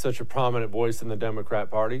Pelosi such a prominent voice in the Democrat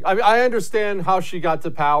Party? I mean, I understand how she got to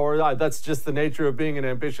power. That's just the nature of being an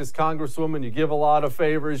ambitious congresswoman. You give a lot of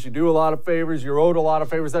favors, you do a lot of favors, you're owed a lot of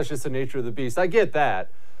favors. That's just the nature of the beast. I get that.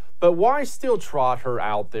 But why still trot her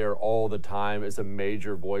out there all the time as a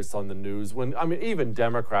major voice on the news when, even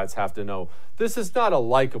Democrats have to know this is not a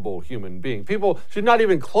likable human being. She's not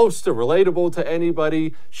even close to relatable to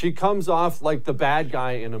anybody. She comes off like the bad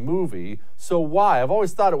guy in a movie. So why? I've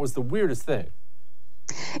always thought it was the weirdest thing.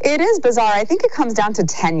 It is bizarre. I think it comes down to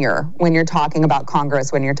tenure when you're talking about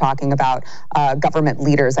Congress, when you're talking about government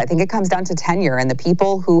leaders. I think it comes down to tenure and the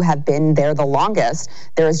people who have been there the longest.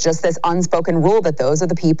 There is just this unspoken rule that those are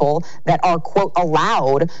the people that are, quote,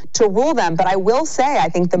 allowed to rule them. But I will say, I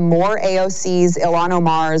think the more AOCs, Ilhan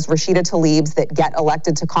Omar's, Rashida Tlaib's that get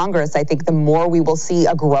elected to Congress, I think the more we will see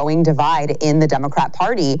a growing divide in the Democrat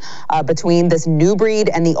Party between this new breed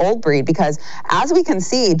and the old breed. Because as we can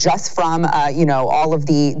see just from, all of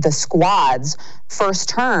the squad's first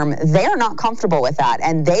term, they are not comfortable with that.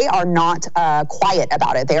 And they are not quiet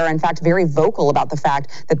about it. They are, in fact, very vocal about the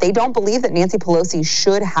fact that they don't believe that Nancy Pelosi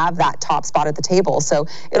should have that top spot at the table. So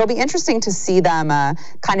it'll be interesting to see them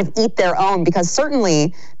kind of eat their own, because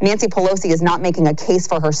certainly Nancy Pelosi is not making a case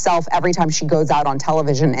for herself every time she goes out on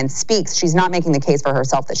television and speaks. She's not making the case for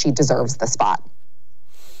herself that she deserves the spot.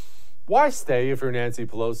 Why stay if you're Nancy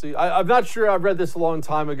Pelosi? I'm not sure. I read this a long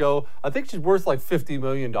time ago. I think she's worth like $50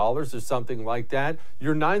 million or something like that.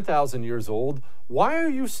 You're 9,000 years old. Why are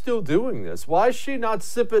you still doing this? Why is she not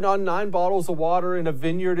sipping on 9 bottles of water in a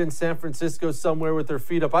vineyard in San Francisco somewhere with her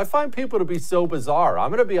feet up? I find people to be so bizarre. I'm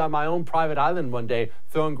going to be on my own private island one day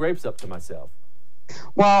throwing grapes up to myself.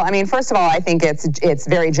 Well, I mean, first of all, I think it's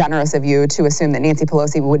very generous of you to assume that Nancy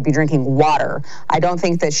Pelosi would be drinking water. I don't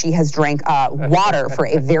think that she has drank water for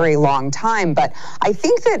a very long time. But I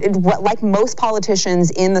think that, like most politicians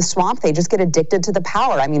in the swamp, they just get addicted to the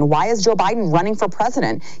power. I mean, why is Joe Biden running for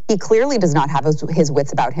president? He clearly does not have his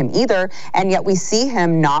wits about him either. And yet we see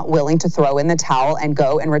him not willing to throw in the towel and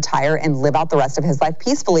go and retire and live out the rest of his life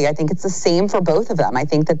peacefully. I think it's the same for both of them. I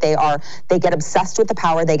think that they get obsessed with the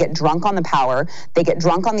power. They get drunk on the power. They get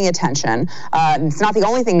drunk on the attention. It's not the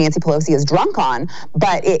only thing Nancy Pelosi is drunk on,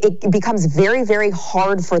 but it becomes very, very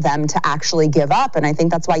hard for them to actually give up. And I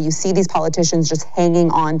think that's why you see these politicians just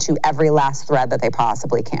hanging on to every last thread that they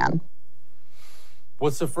possibly can.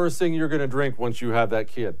 What's the first thing you're going to drink once you have that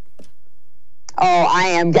kid? Oh, I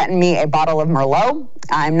am getting me a bottle of Merlot.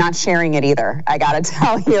 I'm not sharing it either. I got to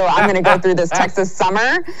tell you, I'm going to go through this Texas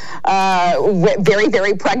summer very,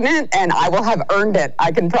 very pregnant, and I will have earned it.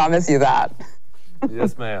 I can promise you that.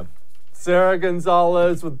 Yes, ma'am. Sarah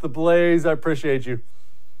Gonzalez with The Blaze. I appreciate you.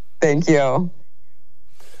 Thank you.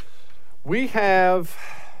 We have,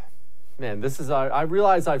 man, I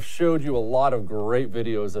realize I've showed you a lot of great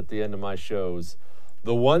videos at the end of my shows.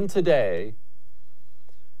 The one today,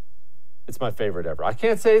 it's my favorite ever. I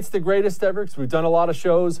can't say it's the greatest ever because we've done a lot of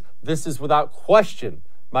shows. This is without question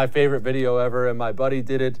my favorite video ever, and my buddy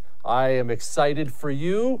did it. I am excited for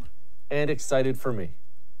you and excited for me.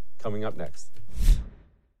 Coming up next.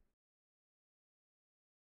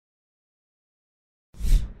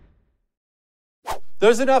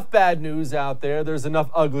 There's enough bad news out there. There's enough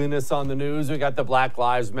ugliness on the news. We got the Black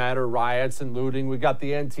Lives Matter riots and looting. We got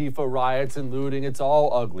the Antifa riots and looting. It's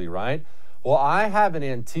all ugly, right? Well, I have an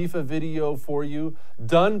Antifa video for you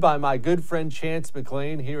done by my good friend Chance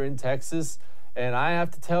McLean here in Texas. And I have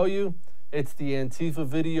to tell you, it's the Antifa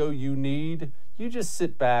video you need. You just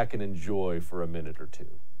sit back and enjoy for a minute or two.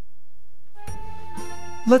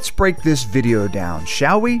 Let's break this video down,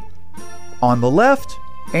 shall we? On the left,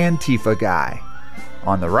 Antifa guy.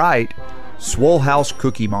 On the right, Swole House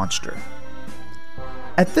Cookie Monster.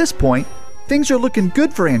 At this point, things are looking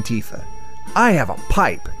good for Antifa. I have a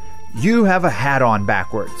pipe. You have a hat on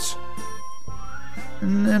backwards.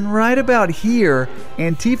 And then right about here,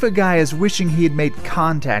 Antifa guy is wishing he had made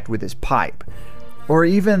contact with his pipe. Or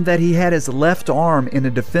even that he had his left arm in a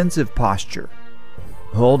defensive posture.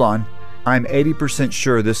 Hold on. I'm 80%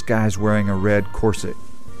 sure this guy's wearing a red corset.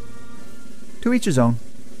 To each his own.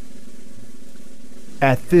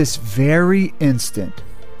 At this very instant,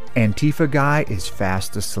 Antifa guy is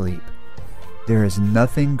fast asleep. There is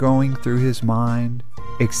nothing going through his mind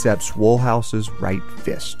except Swole House's right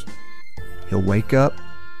fist. He'll wake up,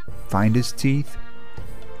 find his teeth,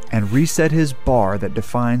 and reset his bar that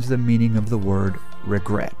defines the meaning of the word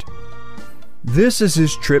regret. This is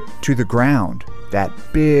his trip to the ground, that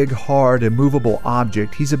big, hard, immovable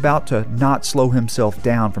object he's about to not slow himself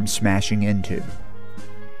down from smashing into.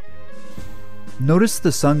 Notice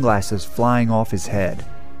the sunglasses flying off his head.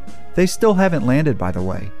 They still haven't landed, by the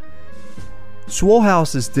way. Swole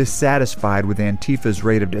House is dissatisfied with Antifa's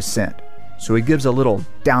rate of descent, so he gives a little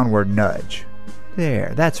downward nudge.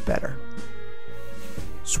 There, that's better.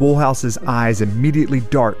 Swole House's eyes immediately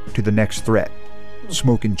dart to the next threat,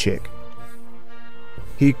 smoking chick.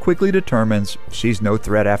 He quickly determines she's no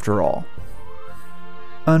threat after all.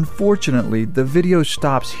 Unfortunately, the video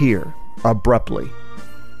stops here, abruptly.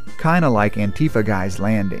 Kinda like Antifa guy's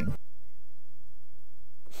landing.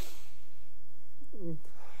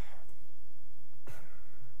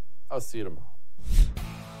 I'll see you tomorrow.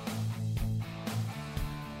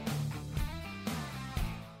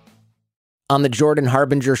 On the Jordan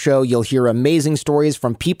Harbinger Show, you'll hear amazing stories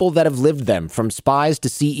from people that have lived them, from spies to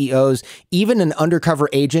CEOs, even an undercover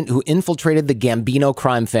agent who infiltrated the Gambino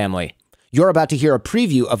crime family. You're about to hear a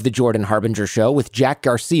preview of the Jordan Harbinger Show with Jack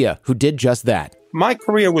Garcia, who did just that. My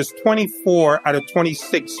career was 24 out of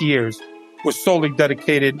 26 years was solely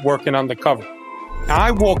dedicated working undercover. Now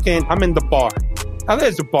I walk in, I'm in the bar. Now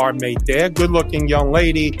there's a barmaid there, good-looking young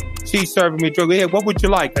lady. She's serving me a drink. Hey, what would you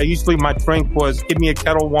like? Usually my drink was give me a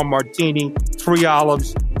Kettle One martini, 3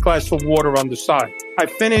 olives, glass of water on the side. I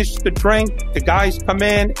finish the drink. The guys come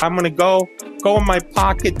in. I'm going to go in my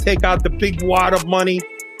pocket, take out the big wad of money.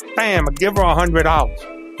 Bam, I give her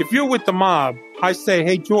 $100. If you're with the mob, I say,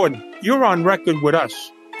 hey, Jordan, you're on record with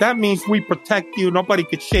us. That means we protect you. Nobody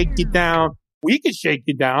could shake you down. We could shake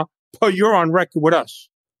you down, but you're on record with us.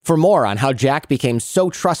 For more on how Jack became so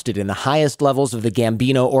trusted in the highest levels of the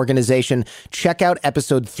Gambino organization, check out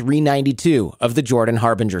episode 392 of The Jordan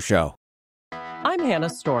Harbinger Show. I'm Hannah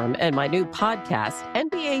Storm, and my new podcast,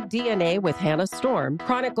 NBA DNA with Hannah Storm,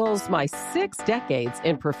 chronicles my 6 decades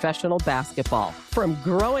in professional basketball. From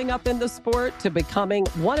growing up in the sport to becoming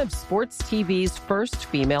one of sports TV's first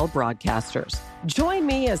female broadcasters. Join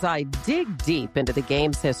me as I dig deep into the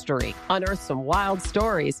game's history, unearth some wild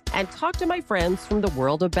stories, and talk to my friends from the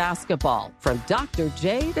world of basketball, from Dr.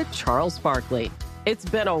 J to Charles Barkley. It's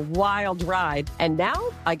been a wild ride, and now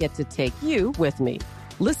I get to take you with me.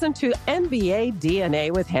 Listen to NBA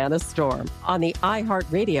DNA with Hannah Storm on the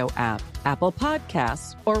iHeartRadio app, Apple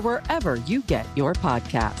Podcasts, or wherever you get your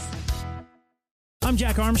podcasts. I'm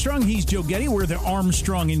Jack Armstrong. He's Joe Getty. We're the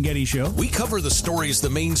Armstrong and Getty Show. We cover the stories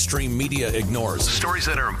the mainstream media ignores. Stories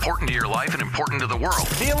that are important to your life and important to the world.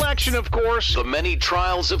 The election, of course. The many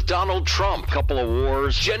trials of Donald Trump. Couple of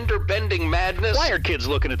wars. Gender-bending madness. Why are kids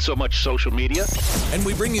looking at so much social media? And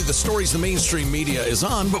we bring you the stories the mainstream media is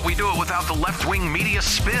on, but we do it without the left-wing media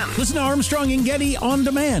spin. Listen to Armstrong and Getty on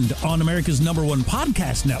demand on America's #1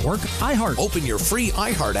 podcast network, iHeart. Open your free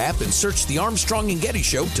iHeart app and search The Armstrong and Getty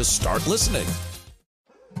Show to start listening.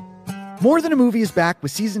 More Than a Movie is back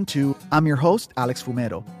with Season 2. I'm your host, Alex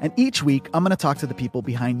Fumero, and each week I'm going to talk to the people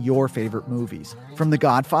behind your favorite movies. From The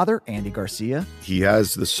Godfather, Andy Garcia. He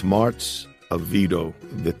has the smarts of Vito,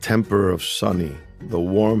 the temper of Sonny, the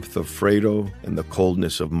warmth of Fredo, and the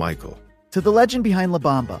coldness of Michael. To the legend behind La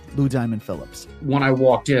Bamba, Lou Diamond Phillips. When I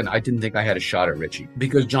walked in, I didn't think I had a shot at Richie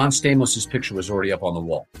because John Stamos' picture was already up on the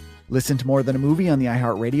wall. Listen to More Than a Movie on the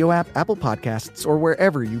iHeartRadio app, Apple Podcasts, or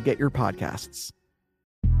wherever you get your podcasts.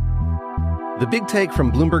 The Big Take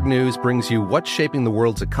from Bloomberg News brings you what's shaping the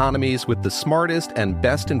world's economies with the smartest and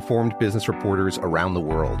best-informed business reporters around the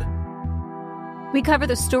world. We cover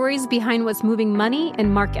the stories behind what's moving money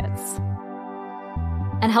and markets.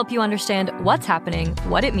 And help you understand what's happening,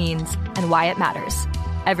 what it means, and why it matters.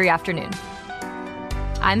 Every afternoon.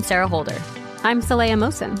 I'm Sarah Holder. I'm Saleha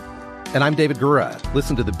Mohsen. And I'm David Gura.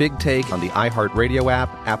 Listen to The Big Take on the iHeartRadio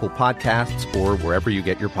app, Apple Podcasts, or wherever you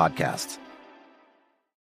get your podcasts.